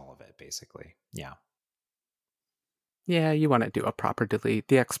cleanse all of it, basically. Yeah. Yeah, you want to do a proper delete.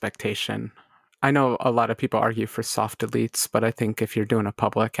 The expectation. I know a lot of people argue for soft deletes, but I think if you're doing a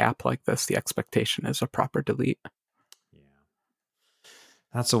public app like this, the expectation is a proper delete. Yeah.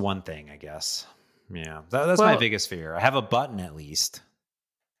 That's the one thing, I guess. Yeah. That's my biggest fear. I have a button at least.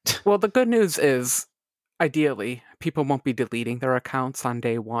 Well, the good news is, ideally, people won't be deleting their accounts on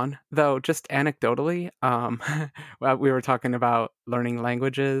day one. Though, just anecdotally, well, we were talking about learning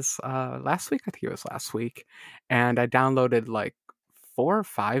languages last week. I think it was last week. And I downloaded like 4 or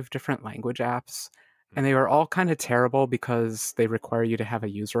 5 different language apps. And they were all kind of terrible because they require you to have a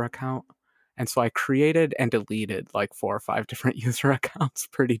user account. And so I created and deleted like 4 or 5 different user accounts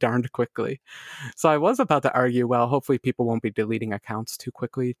pretty darned quickly. So I was about to argue, well, hopefully people won't be deleting accounts too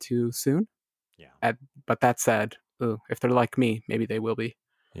quickly too soon. Yeah. But that said, if they're like me, maybe they will be.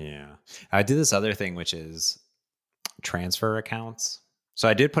 Yeah. I did this other thing, which is transfer accounts. So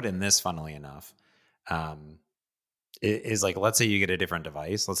I did put in this, funnily enough. It is like, let's say you get a different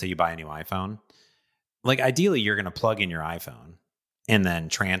device. Let's say you buy a new iPhone. Like ideally, you're going to plug in your iPhone and then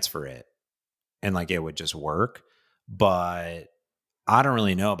transfer it, and like it would just work. But I don't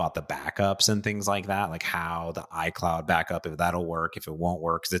really know about the backups and things like that, like how the iCloud backup, if that'll work, if it won't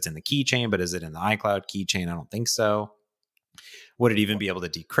work, because it's in the keychain, but is it in the iCloud keychain? I don't think so. Would it even be able to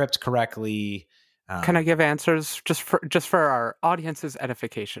decrypt correctly? Can I give answers just for our audience's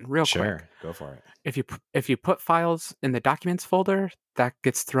edification, real quick? Sure, go for it. If you put files in the documents folder, that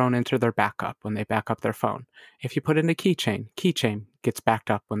gets thrown into their backup when they back up their phone. If you put it in a keychain gets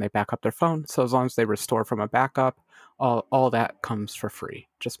backed up when they back up their phone. So as long as they restore from a backup, all that comes for free,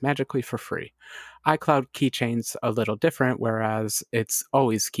 just magically for free. iCloud keychain's a little different, whereas it's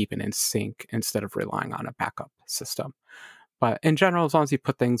always keeping in sync instead of relying on a backup system. But in general, as long as you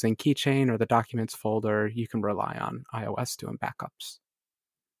put things in keychain or the documents folder, you can rely on iOS doing backups.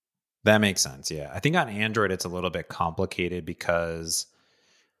 That makes sense. Yeah. I think on Android, it's a little bit complicated because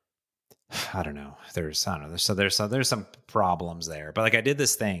I don't know. There's some problems there, but like I did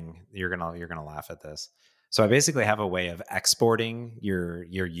this thing, you're going to laugh at this. So I basically have a way of exporting your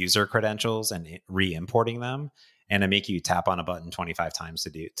user credentials and re-importing them. And I make you tap on a button 25 times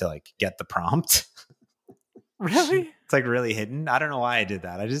to like get the prompt. Really? It's like really hidden. I don't know why I did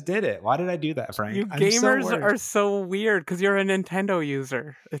that. I just did it. Why did I do that, Frank? You gamers are so weird because you're a Nintendo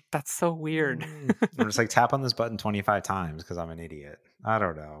user. That's so weird. I'm just like tap on this button 25 times because I'm an idiot. I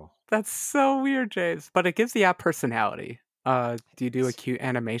don't know. That's so weird, James. But it gives the app personality. Do you do a cute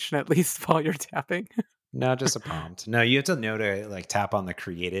animation at least while you're tapping? No, just a prompt. No, you have to know to like tap on the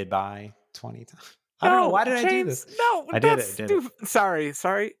created by 20 times. I don't know. Why did James, I do this? No, I did it.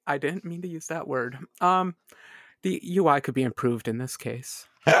 Sorry. I didn't mean to use that word. The UI could be improved in this case.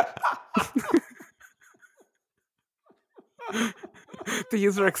 The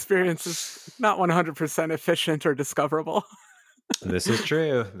user experience is not 100% efficient or discoverable. This is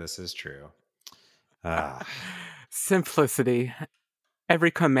true. Simplicity.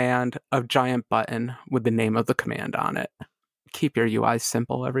 Every command, a giant button with the name of the command on it. Keep your UI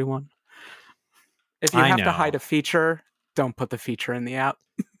simple, everyone. If you have to hide a feature, don't put the feature in the app.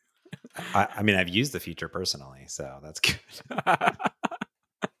 I mean, I've used the feature personally, so that's good.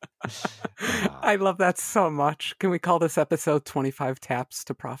 I love that so much. Can we call this episode 25 Taps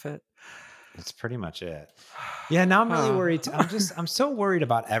to Profit? That's pretty much it. Yeah, now I'm really worried. I'm so worried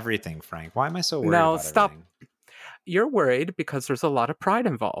about everything, Frank. Why am I so worried about everything? You're worried because there's a lot of pride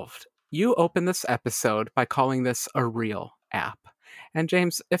involved. You open this episode by calling this a real app. And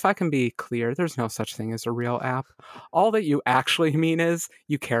James, if I can be clear, there's no such thing as a real app. All that you actually mean is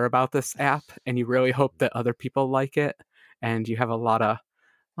you care about this app and you really hope that other people like it. And you have a lot of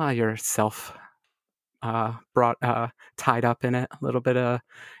yourself tied up in it. A little bit of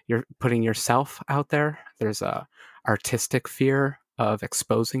you're putting yourself out there. There's a artistic fear of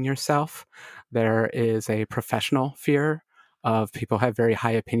exposing yourself. There is a professional fear of people have very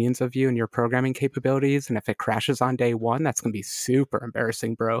high opinions of you and your programming capabilities. And if it crashes on day one, that's going to be super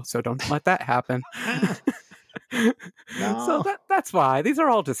embarrassing, bro. So don't let that happen. No. So that's why. These are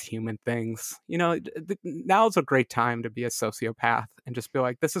all just human things. You know, now's a great time to be a sociopath and just be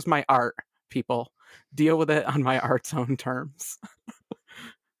like, this is my art, people. Deal with it on my art's own terms.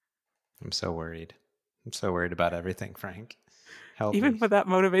 I'm so worried. I'm so worried about everything, Frank. Help Even me. with that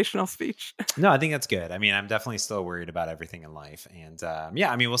motivational speech. No, I think that's good. I mean, I'm definitely still worried about everything in life. And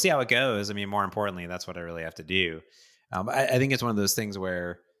yeah, I mean, we'll see how it goes. I mean, more importantly, that's what I really have to do. I think it's one of those things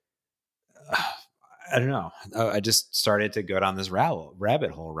where, I don't know. I just started to go down this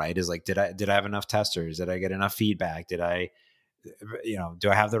rabbit hole, right? Is like, did I have enough testers? Did I get enough feedback? Did I, do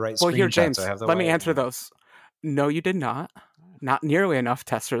I have the right screenshots? Well, here, James, let me answer those. No, you did not. Not nearly enough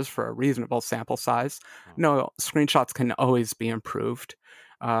testers for a reasonable sample size. No, screenshots can always be improved.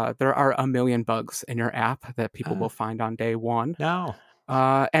 There are a million bugs in your app that people will find on day one. No.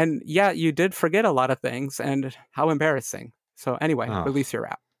 And yeah, you did forget a lot of things, and how embarrassing. So anyway, release your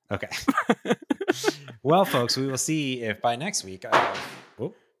app. Okay. Well, folks, we will see if by next week...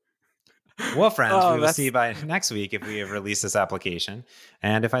 Well, friends, we will see by next week if we have released this application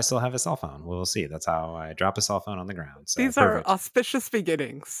and if I still have a cell phone. We'll see. That's how I drop a cell phone on the ground. So, these are auspicious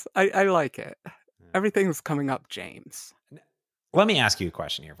beginnings. I like it. Everything's coming up, James. Let me ask you a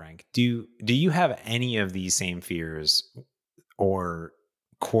question here, Frank. Do you have any of these same fears or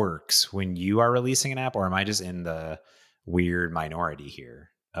quirks when you are releasing an app, or am I just in the weird minority here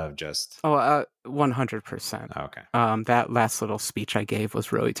of just? Oh, 100%. Okay. That last little speech I gave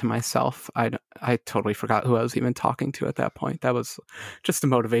was really to myself. I totally forgot who I was even talking to at that point. That was just a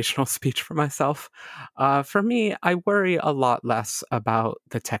motivational speech for myself. For me, I worry a lot less about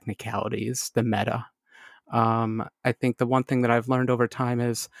the technicalities, the meta. I think the one thing that I've learned over time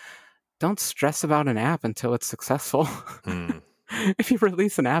is don't stress about an app until it's successful. If you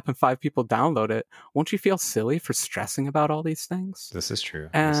release an app and 5 people download it, won't you feel silly for stressing about all these things? This is true.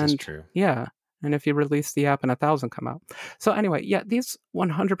 And this is true. yeah, and if you release the app and 1,000 come out. So anyway, yeah, these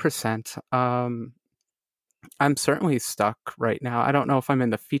 100%. I'm certainly stuck right now. I don't know if I'm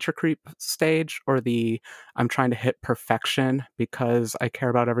in the feature creep stage or I'm trying to hit perfection because I care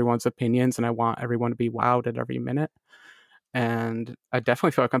about everyone's opinions and I want everyone to be wowed at every minute. And I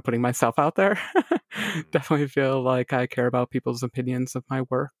definitely feel like I'm putting myself out there. Definitely feel like I care about people's opinions of my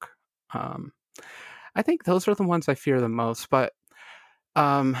work. I think those are the ones I fear the most, but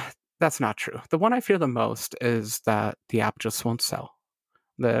that's not true. The one I fear the most is that the app just won't sell.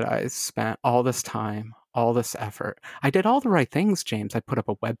 That I spent all this time, all this effort. I did all the right things, James. I put up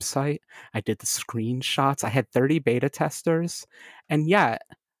a website. I did the screenshots. I had 30 beta testers. And yet,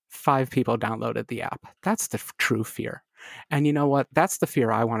 5 people downloaded the app. That's the true fear. And you know what? That's the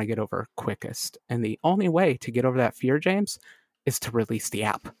fear I want to get over quickest. And the only way to get over that fear, James, is to release the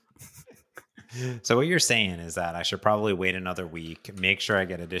app. So what you're saying is that I should probably wait another week, make sure I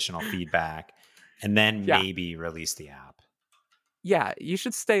get additional feedback, and then maybe release the app. Yeah, you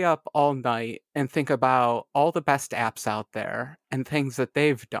should stay up all night and think about all the best apps out there and things that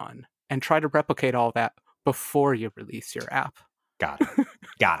they've done and try to replicate all that before you release your app. Got it.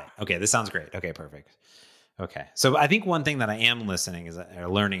 Got it. Okay, this sounds great. Okay, perfect. Okay. So I think one thing that I am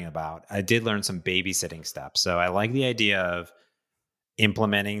learning about, I did learn some babysitting steps. So I like the idea of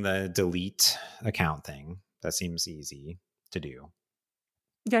implementing the delete account thing. That seems easy to do.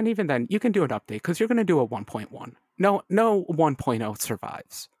 Yeah, and even then, you can do an update because you're going to do a 1.1. No 1.0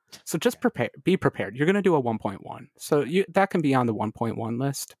 survives. So just be prepared. You're going to do a 1.1. So that can be on the 1.1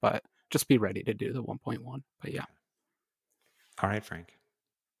 list, but just be ready to do the 1.1. But yeah. All right, Frank.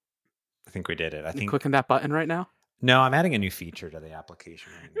 I think we did it. I think clicking that button right now? No, I'm adding a new feature to the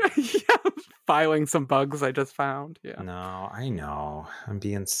application right now. Yeah, filing some bugs I just found. Yeah. No, I know. I'm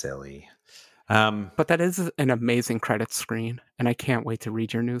being silly. But that is an amazing credit screen, and I can't wait to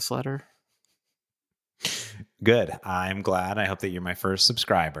read your newsletter. Good. I'm glad. I hope that you're my first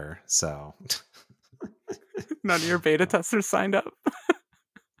subscriber. So none of your beta testers signed up?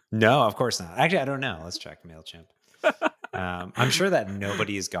 No, of course not. Actually, I don't know. Let's check MailChimp. I'm sure that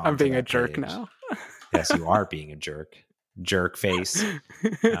nobody's gone. I'm being a jerk page. Now. Yes, you are being a jerk. Jerk face.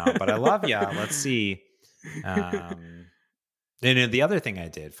 But I love you. Let's see. And the other thing I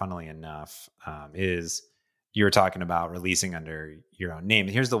did, funnily enough, is you were talking about releasing under your own name.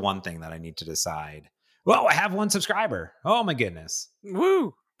 Here's the one thing that I need to decide. Well, I have 1 subscriber. Oh my goodness.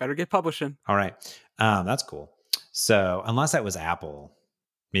 Woo! Better get publishing. All right. That's cool. So unless that was Apple,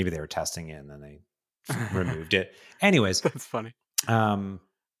 maybe they were testing it and then they removed it. Anyways. That's funny.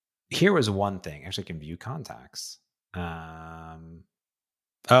 Here was one thing. Actually, I can view contacts.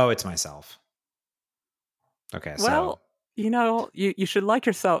 It's myself. Okay. Well, you should like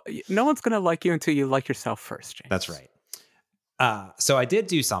yourself. No one's going to like you until you like yourself first, James. That's right. So I did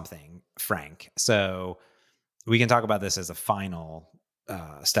do something, Frank. So we can talk about this as a final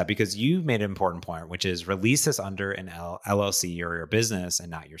step because you made an important point, which is release this under an LLC or your business and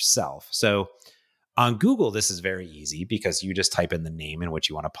not yourself. So on Google, this is very easy because you just type in the name in which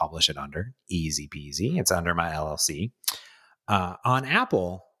you want to publish it under. Easy peasy. It's under my LLC. On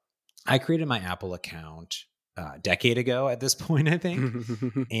Apple, I created my Apple account a decade ago at this point, I think.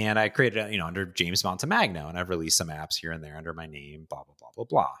 And I created it, under James Montemagno, and I've released some apps here and there under my name, blah, blah, blah, blah,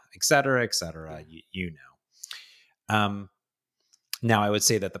 blah, et cetera, et cetera. You know. Now, I would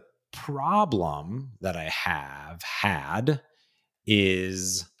say that the problem that I have had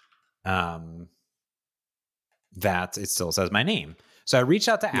is that it still says my name. So I reached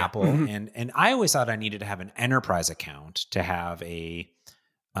out to Apple, and I always thought I needed to have an enterprise account to have a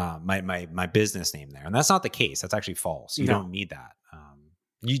my business name there, and that's not the case. That's actually false. You don't need that.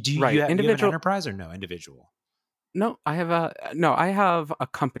 You have an enterprise or no individual? No, I have a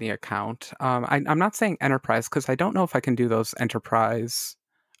company account. I'm not saying enterprise because I don't know if I can do those enterprise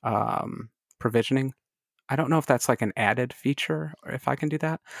provisioning. I don't know if that's like an added feature or if I can do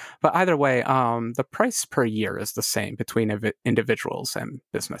that. But either way, the price per year is the same between individuals and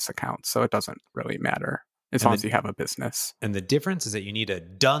business accounts. So it doesn't really matter as long as you have a business. And the difference is that you need a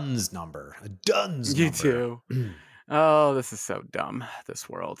DUNS number. A DUNS number. You do. Oh, this is so dumb, this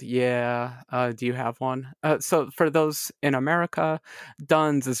world. Yeah. Do you have one? So for those in America,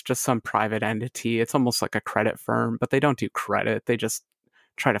 Duns is just some private entity. It's almost like a credit firm, but they don't do credit. They just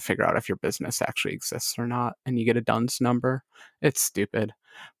try to figure out if your business actually exists or not, and you get a Duns number. It's stupid,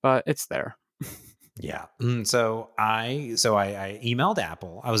 but it's there. Yeah. So I emailed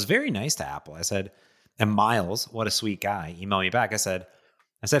Apple. I was very nice to Apple. I said, and Miles, what a sweet guy, emailed me back. I said,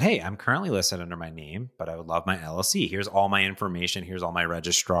 hey, I'm currently listed under my name, but I would love my LLC. Here's all my information. Here's all my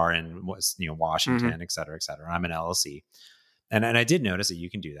registrar in Washington, et cetera, et cetera. I'm an LLC. And I did notice that you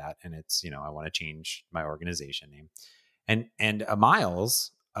can do that. And it's, I want to change my organization name. And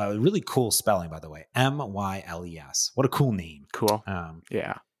Miles, really cool spelling, by the way, Myles. What a cool name. Cool.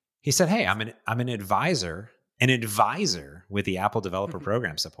 Yeah. He said, hey, I'm an advisor with the Apple Developer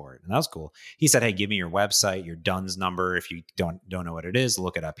Program Support. And that was cool. He said, hey, give me your website, your DUNS number. If you don't know what it is,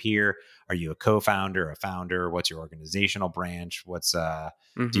 look it up here. Are you a co-founder, a founder? What's your organizational branch? What's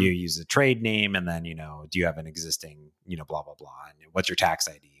do you use a trade name? And then, do you have an existing, blah, blah, blah. And what's your tax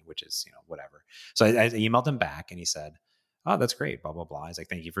ID, which is, whatever. So I emailed him back and he said, oh, that's great, blah, blah, blah. He's like,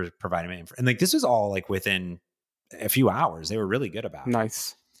 thank you for providing me info. And like, this was all like within a few hours. They were really good about it.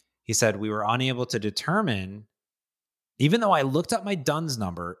 Nice. He said, we were unable to determine, even though I looked up my DUNS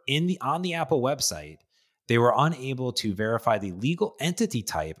number on the Apple website, they were unable to verify the legal entity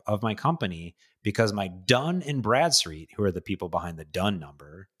type of my company because my Dun and Bradstreet, who are the people behind the DUNS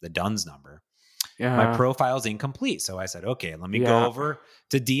number, my profile is incomplete. So I said, okay, let me go over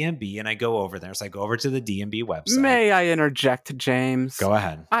to DMB, and I go over there. So I go over to the DMB website. May I interject, James? Go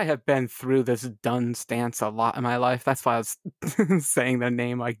ahead. I have been through this Duns dance a lot in my life. That's why I was saying their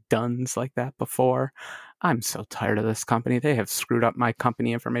name like Duns like that before. I'm so tired of this company. They have screwed up my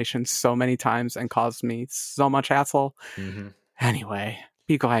company information so many times and caused me so much hassle. Mm-hmm. Anyway,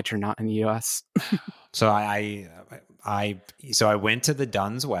 be glad you're not in the US. So I went to the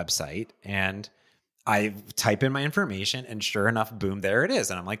Duns website and I type in my information, and sure enough, boom, there it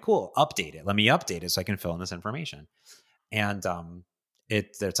is. And I'm like, cool, update it. Let me update it so I can fill in this information. And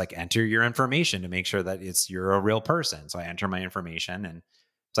it's like, enter your information to make sure that you're a real person. So I enter my information, and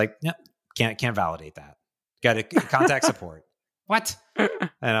it's like, no, can't validate that. Got to contact support. What? And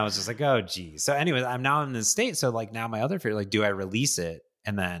I was just like, oh, geez. So anyways, I'm now in this state. So like now my other fear, like, do I release it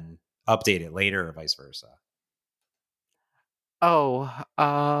and then update it later or vice versa? Oh,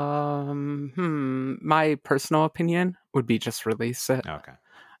 my personal opinion would be just release it. Okay.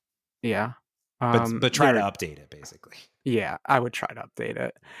 Yeah. But try to update it, basically. Yeah, I would try to update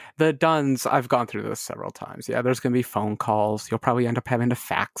it. The Duns, I've gone through this several times. Yeah, there's going to be phone calls. You'll probably end up having to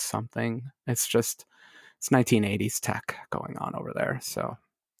fax something. It's 1980s tech going on over there. So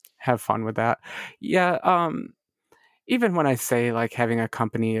have fun with that. Yeah. Even when I say like having a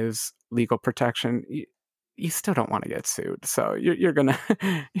company is legal protection, you still don't want to get sued, so you're gonna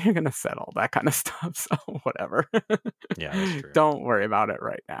settle that kind of stuff. So whatever. Yeah, that's true. Don't worry about it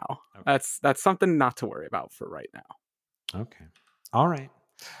right now. Okay. That's something not to worry about for right now. Okay. All right.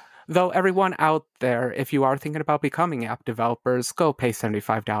 Though everyone out there, if you are thinking about becoming app developers, go pay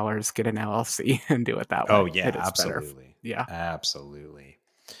 $75, get an LLC, and do it that way. Oh yeah, absolutely. Yeah, absolutely.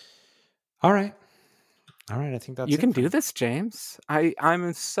 All right. I think that's you can do this, James.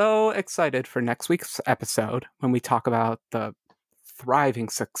 I'm so excited for next week's episode when we talk about the thriving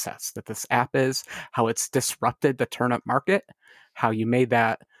success that this app is, how it's disrupted the turnip market, how you made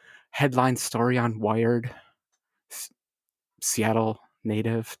that headline story on Wired, Seattle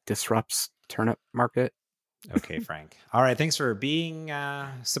native disrupts turnip market. Okay, Frank. All right. Thanks for being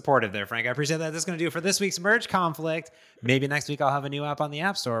supportive there, Frank. I appreciate that. That's going to do it for this week's Merge Conflict. Maybe next week I'll have a new app on the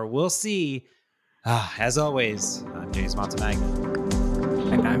App Store. We'll see. As always, I'm James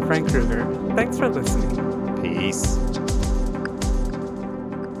Montemagno. And I'm Frank Kruger. Thanks for listening. Peace.